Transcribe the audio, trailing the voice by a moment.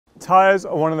Tyres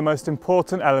are one of the most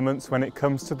important elements when it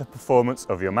comes to the performance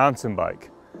of your mountain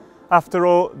bike. After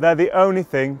all, they're the only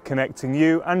thing connecting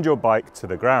you and your bike to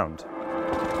the ground.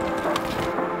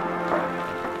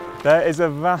 There is a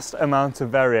vast amount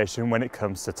of variation when it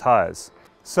comes to tyres.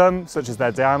 Some, such as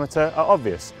their diameter, are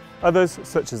obvious. Others,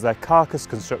 such as their carcass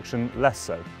construction, less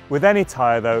so. With any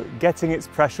tyre though, getting its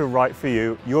pressure right for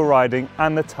you, your riding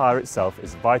and the tyre itself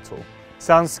is vital.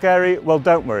 Sounds scary? Well,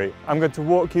 don't worry. I'm going to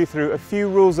walk you through a few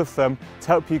rules of thumb to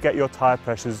help you get your tyre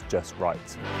pressures just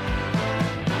right.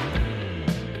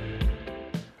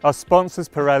 Our sponsors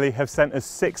Pirelli have sent us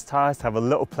 6 tyres to have a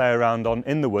little play around on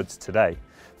in the woods today.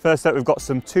 First up, we've got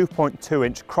some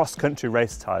 2.2-inch cross-country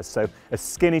race tyres, so a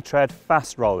skinny tread,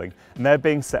 fast rolling, and they're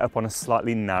being set up on a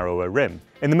slightly narrower rim.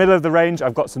 In the middle of the range,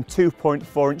 I've got some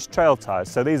 2.4-inch trail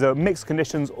tyres, so these are mixed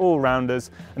conditions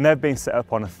all-rounders, and they're being set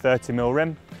up on a 30mm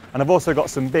rim. And I've also got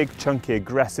some big, chunky,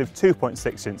 aggressive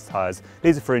 2.6-inch tyres.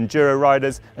 These are for enduro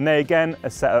riders, and they again are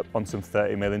set up on some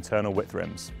 30mm internal width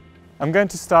rims. I'm going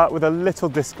to start with a little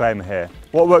disclaimer here.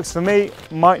 What works for me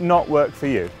might not work for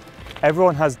you.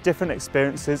 Everyone has different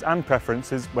experiences and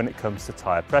preferences when it comes to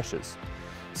tyre pressures.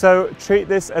 So treat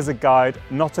this as a guide,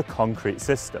 not a concrete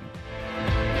system.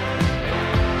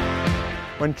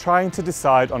 When trying to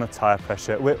decide on a tyre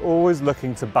pressure, we're always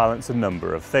looking to balance a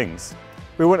number of things.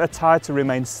 We want a tyre to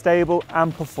remain stable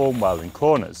and perform well in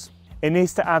corners. It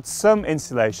needs to add some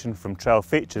insulation from trail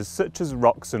features such as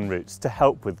rocks and roots to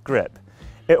help with grip.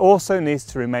 It also needs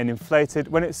to remain inflated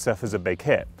when it suffers a big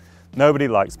hit. Nobody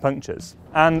likes punctures.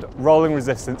 And rolling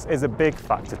resistance is a big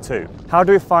factor too. How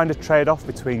do we find a trade-off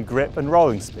between grip and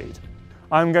rolling speed?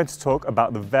 I'm going to talk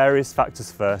about the various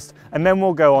factors first, and then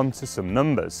we'll go on to some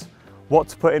numbers, what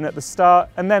to put in at the start,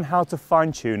 and then how to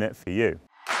fine-tune it for you.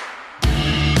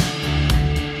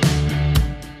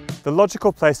 The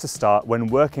logical place to start when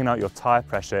working out your tyre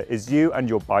pressure is you and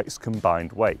your bike's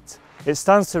combined weight. It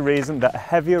stands to reason that a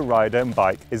heavier rider and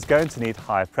bike is going to need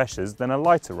higher pressures than a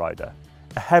lighter rider.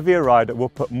 A heavier rider will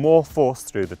put more force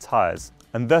through the tyres,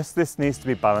 and thus this needs to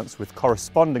be balanced with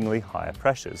correspondingly higher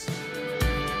pressures.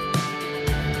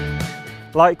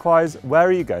 Likewise, where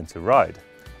are you going to ride?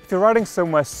 If you're riding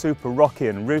somewhere super rocky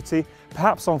and rooty,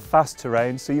 perhaps on fast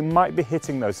terrain, so you might be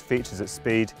hitting those features at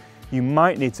speed, you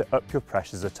might need to up your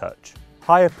pressures a touch.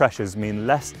 Higher pressures mean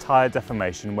less tyre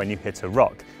deformation when you hit a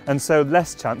rock, and so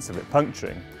less chance of it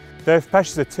puncturing. Though if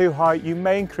pressures are too high, you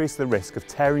may increase the risk of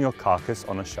tearing your carcass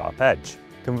on a sharp edge.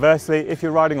 Conversely, if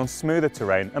you're riding on smoother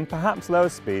terrain and perhaps lower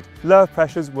speed, lower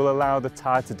pressures will allow the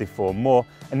tyre to deform more,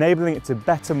 enabling it to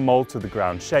better mould to the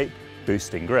ground shape,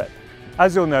 boosting grip.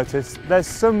 As you'll notice, there's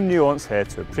some nuance here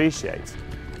to appreciate.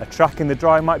 A track in the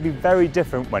dry might be very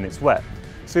different when it's wet,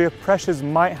 so your pressures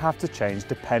might have to change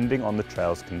depending on the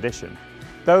trail's condition.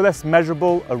 Though less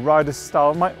measurable, a rider's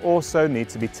style might also need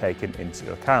to be taken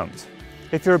into account.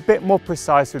 If you're a bit more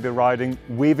precise with your riding,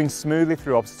 weaving smoothly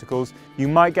through obstacles, you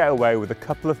might get away with a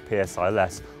couple of PSI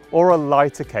less or a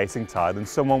lighter casing tyre than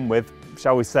someone with,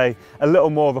 shall we say, a little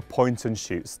more of a point and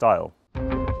shoot style.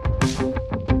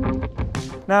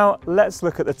 Now let's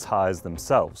look at the tyres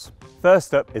themselves.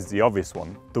 First up is the obvious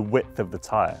one, the width of the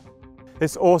tyre.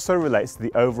 This also relates to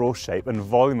the overall shape and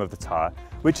volume of the tyre,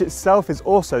 which itself is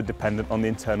also dependent on the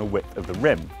internal width of the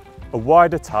rim. A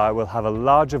wider tyre will have a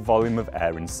larger volume of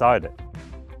air inside it.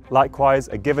 Likewise,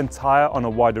 a given tyre on a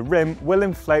wider rim will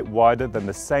inflate wider than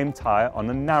the same tyre on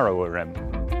a narrower rim.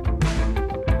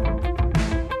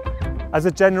 As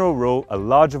a general rule, a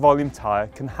larger volume tyre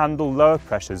can handle lower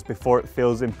pressures before it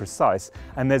feels imprecise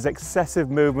and there's excessive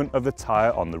movement of the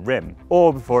tyre on the rim,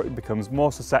 or before it becomes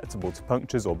more susceptible to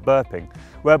punctures or burping,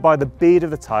 whereby the bead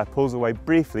of the tyre pulls away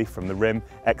briefly from the rim,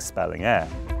 expelling air.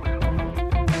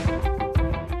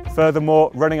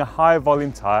 Furthermore, running a higher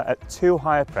volume tyre at too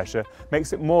high a pressure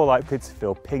makes it more likely to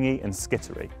feel pingy and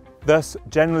skittery. Thus,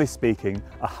 generally speaking,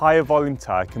 a higher volume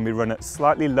tyre can be run at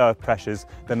slightly lower pressures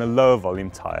than a lower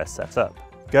volume tyre setup.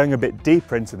 Going a bit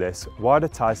deeper into this, wider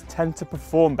tyres tend to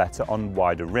perform better on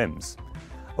wider rims.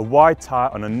 A wide tyre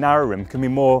on a narrow rim can be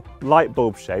more light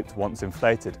bulb shaped once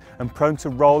inflated and prone to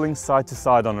rolling side to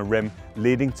side on a rim,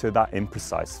 leading to that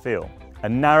imprecise feel. A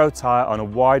narrow tyre on a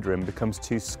wide rim becomes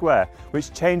too square,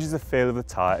 which changes the feel of the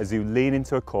tyre as you lean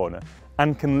into a corner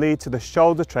and can lead to the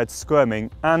shoulder tread squirming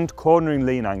and cornering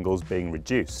lean angles being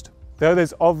reduced. Though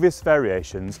there's obvious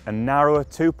variations, a narrower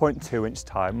 2.2-inch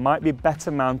tyre might be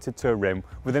better mounted to a rim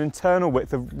with an internal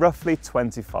width of roughly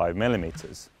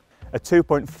 25mm. A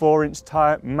 2.4-inch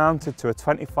tyre mounted to a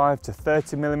 25 to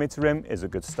 30mm rim is a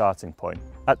good starting point.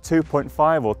 At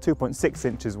 2.5 or 2.6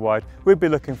 inches wide, we'd be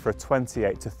looking for a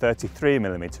 28 to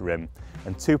 33mm rim,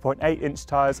 and 2.8-inch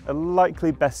tyres are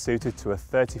likely best suited to a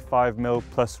 35mm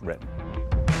plus rim.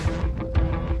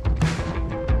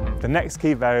 The next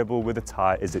key variable with a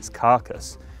tyre is its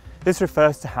carcass. This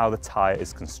refers to how the tyre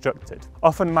is constructed.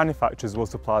 Often manufacturers will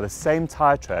supply the same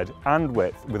tyre tread and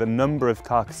width with a number of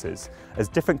carcasses, as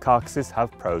different carcasses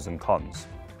have pros and cons.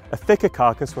 A thicker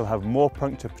carcass will have more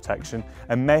puncture protection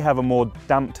and may have a more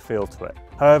damped feel to it.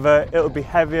 However, it will be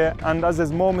heavier, and as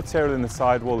there's more material in the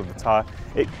sidewall of the tyre,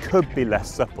 it could be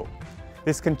less supple.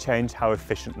 This can change how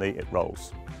efficiently it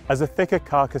rolls. As a thicker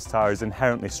carcass tyre is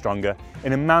inherently stronger,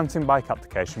 in a mountain bike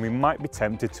application we might be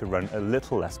tempted to run a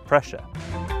little less pressure.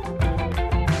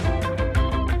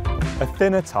 A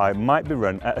thinner tyre might be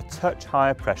run at a touch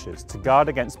higher pressures to guard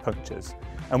against punctures,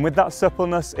 and with that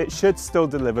suppleness it should still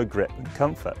deliver grip and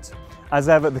comfort. As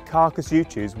ever, the carcass you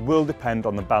choose will depend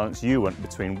on the balance you want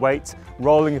between weight,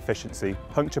 rolling efficiency,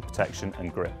 puncture protection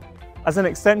and grip. As an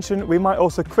extension, we might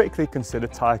also quickly consider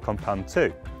tyre compound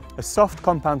too. A soft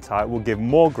compound tyre will give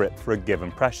more grip for a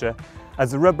given pressure,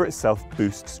 as the rubber itself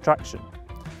boosts traction.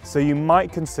 So you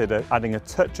might consider adding a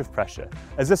touch of pressure,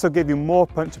 as this will give you more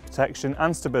puncture protection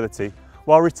and stability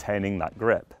while retaining that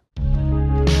grip.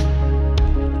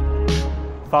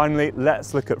 Finally,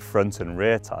 let's look at front and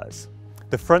rear tyres.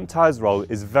 The front tyre's role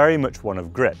is very much one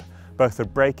of grip, both for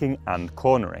braking and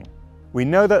cornering. We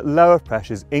know that lower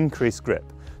pressures increase grip,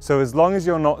 so as long as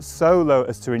you're not so low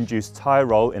as to induce tyre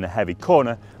roll in a heavy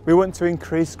corner, we want to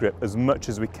increase grip as much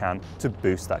as we can to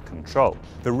boost that control.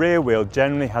 The rear wheel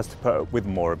generally has to put up with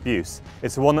more abuse.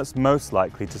 It's the one that's most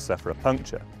likely to suffer a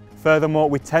puncture. Furthermore,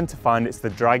 we tend to find it's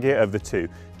the draggier of the two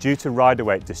due to rider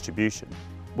weight distribution.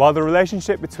 While the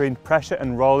relationship between pressure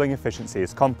and rolling efficiency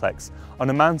is complex, on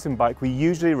a mountain bike we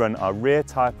usually run our rear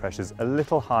tyre pressures a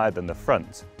little higher than the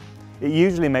front. It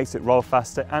usually makes it roll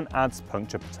faster and adds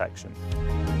puncture protection.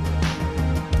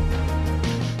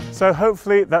 So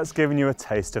hopefully that's given you a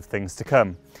taste of things to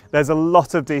come. There's a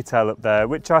lot of detail up there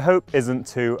which I hope isn't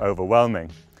too overwhelming.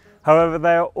 However,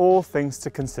 they are all things to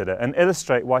consider and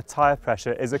illustrate why tyre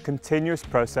pressure is a continuous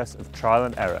process of trial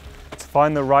and error to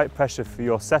find the right pressure for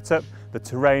your setup, the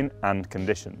terrain and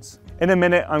conditions. In a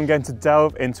minute I'm going to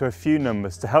delve into a few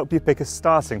numbers to help you pick a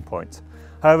starting point.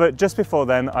 However, just before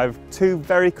then I have two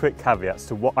very quick caveats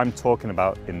to what I'm talking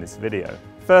about in this video.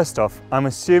 First off, I'm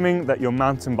assuming that your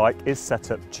mountain bike is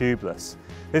set up tubeless.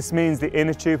 This means the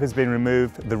inner tube has been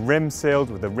removed, the rim sealed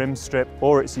with a rim strip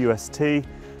or its UST,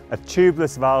 a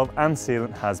tubeless valve and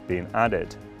sealant has been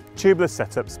added. Tubeless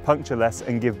setups puncture less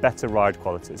and give better ride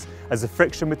qualities, as the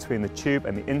friction between the tube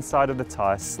and the inside of the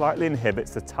tyre slightly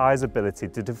inhibits the tyre's ability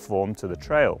to deform to the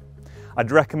trail.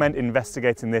 I'd recommend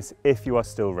investigating this if you are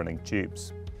still running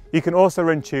tubes. You can also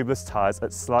run tubeless tyres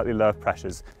at slightly lower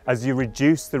pressures, as you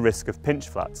reduce the risk of pinch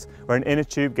flats, where an inner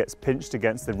tube gets pinched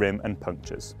against the rim and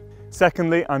punctures.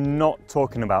 Secondly, I'm not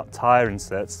talking about tyre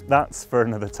inserts, that's for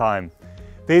another time.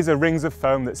 These are rings of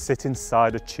foam that sit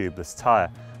inside a tubeless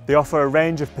tyre. They offer a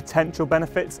range of potential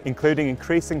benefits, including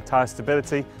increasing tyre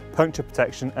stability, puncture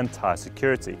protection and tyre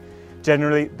security.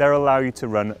 Generally, they'll allow you to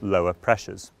run lower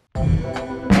pressures.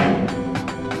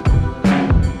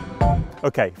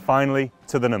 Okay, finally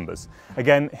to the numbers.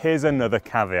 Again, here's another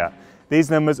caveat. These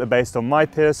numbers are based on my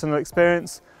personal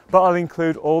experience, but I'll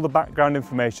include all the background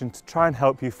information to try and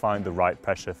help you find the right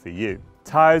pressure for you.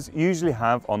 Tyres usually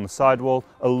have on the sidewall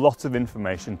a lot of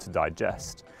information to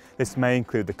digest. This may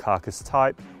include the carcass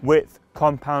type, width,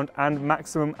 compound and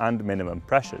maximum and minimum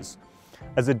pressures.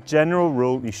 As a general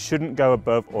rule, you shouldn't go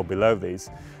above or below these,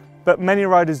 but many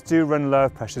riders do run lower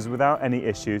pressures without any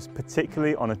issues,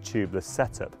 particularly on a tubeless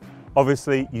setup.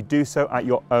 Obviously, you do so at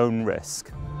your own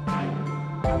risk.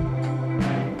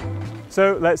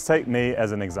 So let's take me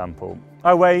as an example.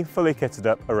 I weigh, fully kitted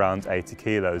up, around 80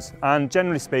 kilos, and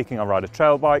generally speaking I ride a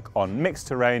trail bike on mixed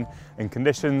terrain and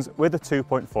conditions with a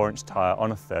 2.4-inch tyre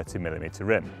on a 30mm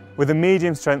rim. With a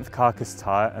medium strength carcass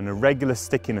tyre and a regular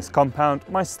stickiness compound,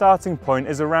 my starting point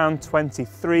is around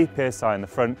 23 psi in the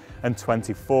front and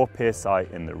 24 psi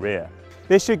in the rear.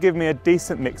 This should give me a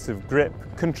decent mix of grip,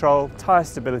 control, tyre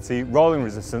stability, rolling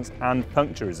resistance and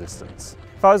puncture resistance.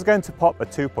 If I was going to pop a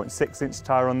 2.6-inch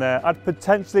tyre on there, I'd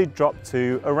potentially drop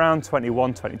to around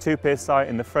 21-22 psi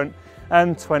in the front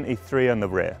and 23 on the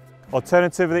rear.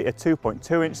 Alternatively, a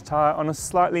 2.2-inch tyre on a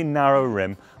slightly narrower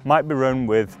rim might be run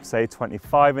with, say,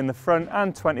 25 in the front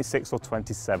and 26 or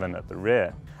 27 at the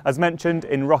rear. As mentioned,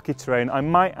 in rocky terrain I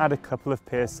might add a couple of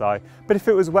psi, but if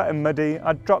it was wet and muddy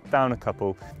I'd drop down a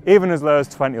couple, even as low as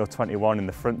 20 or 21 in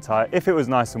the front tyre if it was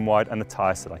nice and wide and the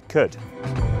tyre said I could.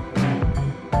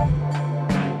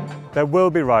 There will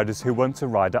be riders who want to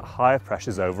ride at higher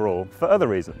pressures overall for other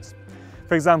reasons.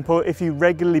 For example, if you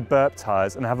regularly burp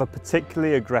tyres and have a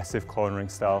particularly aggressive cornering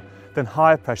style, then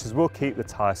higher pressures will keep the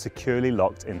tyre securely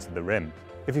locked into the rim.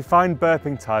 If you find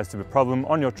burping tyres to be a problem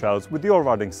on your trails with your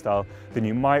riding style, then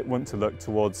you might want to look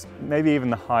towards maybe even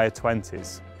the higher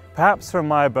 20s. Perhaps from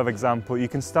my above example, you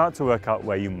can start to work out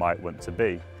where you might want to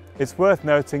be. It's worth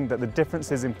noting that the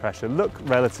differences in pressure look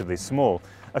relatively small,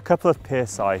 a couple of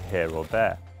psi here or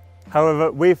there.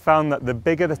 However, we've found that the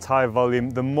bigger the tyre volume,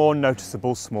 the more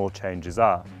noticeable small changes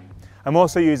are. I'm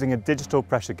also using a digital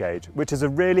pressure gauge, which is a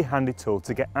really handy tool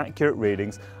to get accurate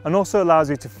readings and also allows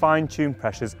you to fine-tune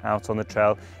pressures out on the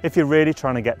trail if you're really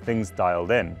trying to get things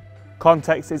dialed in.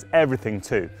 Context is everything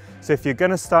too, so if you're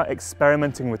going to start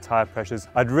experimenting with tyre pressures,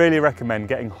 I'd really recommend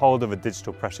getting hold of a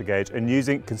digital pressure gauge and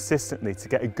using it consistently to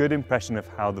get a good impression of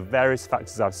how the various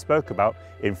factors I've spoke about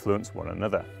influence one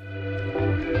another.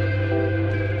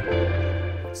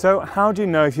 So how do you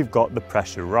know if you've got the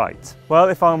pressure right? Well,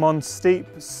 if I'm on steep,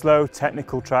 slow,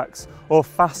 technical tracks or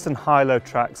fast and high-low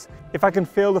tracks, if I can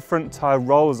feel the front tyre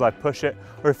roll as I push it,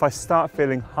 or if I start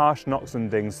feeling harsh knocks and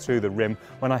dings through the rim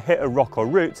when I hit a rock or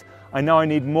root, I know I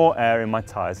need more air in my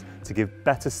tyres to give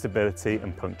better stability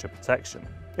and puncture protection.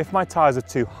 If my tyres are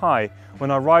too high,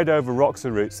 when I ride over rocks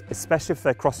or roots, especially if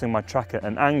they're crossing my track at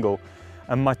an angle,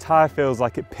 and my tyre feels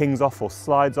like it pings off or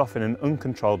slides off in an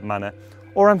uncontrolled manner,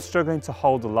 or I'm struggling to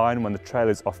hold the line when the trail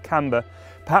is off camber,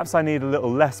 perhaps I need a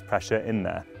little less pressure in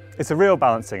there. It's a real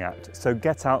balancing act, so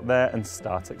get out there and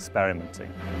start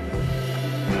experimenting.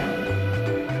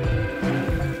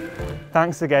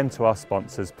 Thanks again to our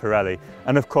sponsors Pirelli,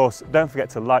 and of course don't forget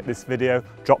to like this video,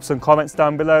 drop some comments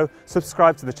down below,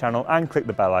 subscribe to the channel and click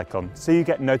the bell icon so you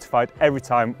get notified every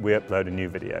time we upload a new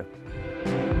video.